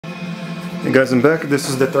Hey guys, I'm back. This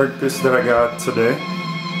is the third piece that I got today.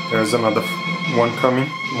 There's another one coming,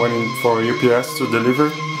 waiting for UPS to deliver.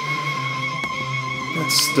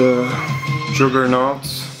 That's the Juggernaut,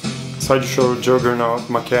 Sideshow Juggernaut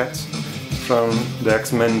Maquette from the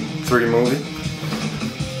X-Men 3 movie.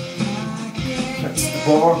 That's the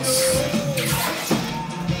box.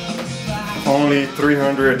 Only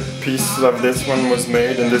 300 pieces of this one was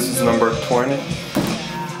made, and this is number 20.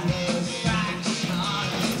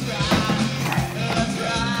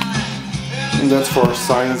 And that's for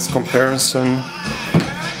size comparison,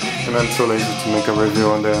 and I'm too lazy to make a review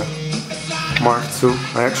on the Mark II.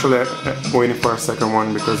 I actually waiting for a second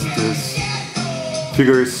one because this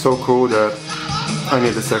figure is so cool that I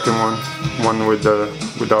need a second one with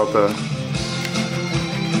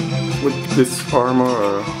this armor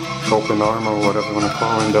or open armor, whatever you want to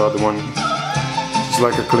call it, and the other one is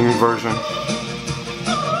like a clean version.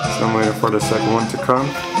 So I'm waiting for the second one to come.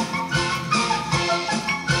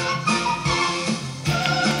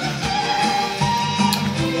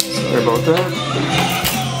 Sorry about that.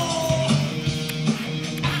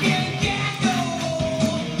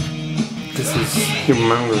 This is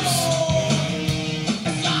humongous.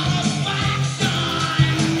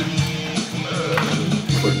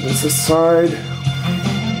 Put this aside.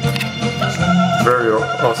 Very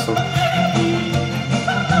awesome.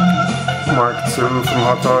 Mark II from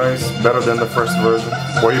Hot Toys, better than the first version.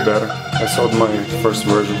 Way better. I sold my first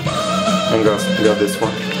version and got this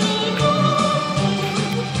one.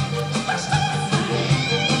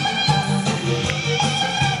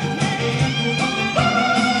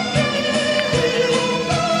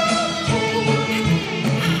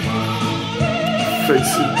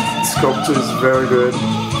 Face sculpture is very good.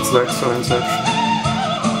 It's excellent actually.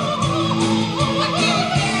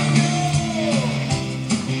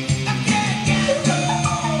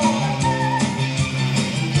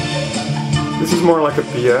 This is more like a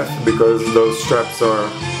PF because those straps are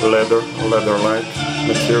leather-like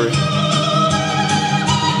material.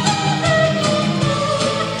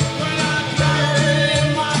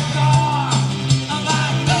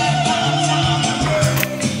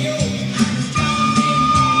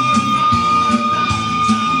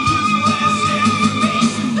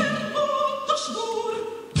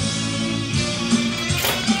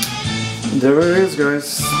 There it is,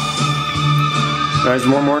 guys. There's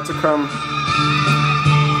more to come.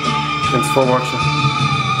 Thanks for watching.